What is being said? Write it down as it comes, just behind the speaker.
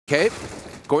Okay,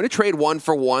 going to trade 1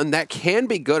 for 1. That can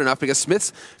be good enough because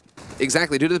Smithzz,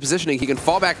 exactly, due to the positioning, he can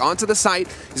fall back onto the site.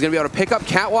 He's going to be able to pick up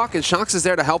Catwalk, and Shox is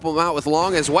there to help him out with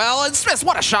Long as well. And Smithzz,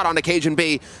 what a shot on the Cajun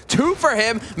B. 2 for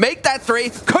him, make that 3,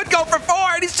 could go for 4,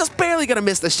 and he's just barely going to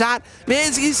miss the shot.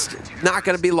 Man, he's not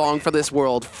going to be long for this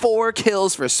world. 4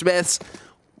 kills for Smithzz.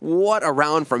 What a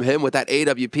round from him with that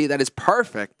AWP. That is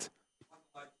perfect.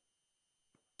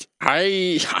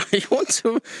 I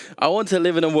want to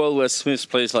live in a world where Smithzz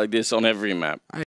plays like this on every map.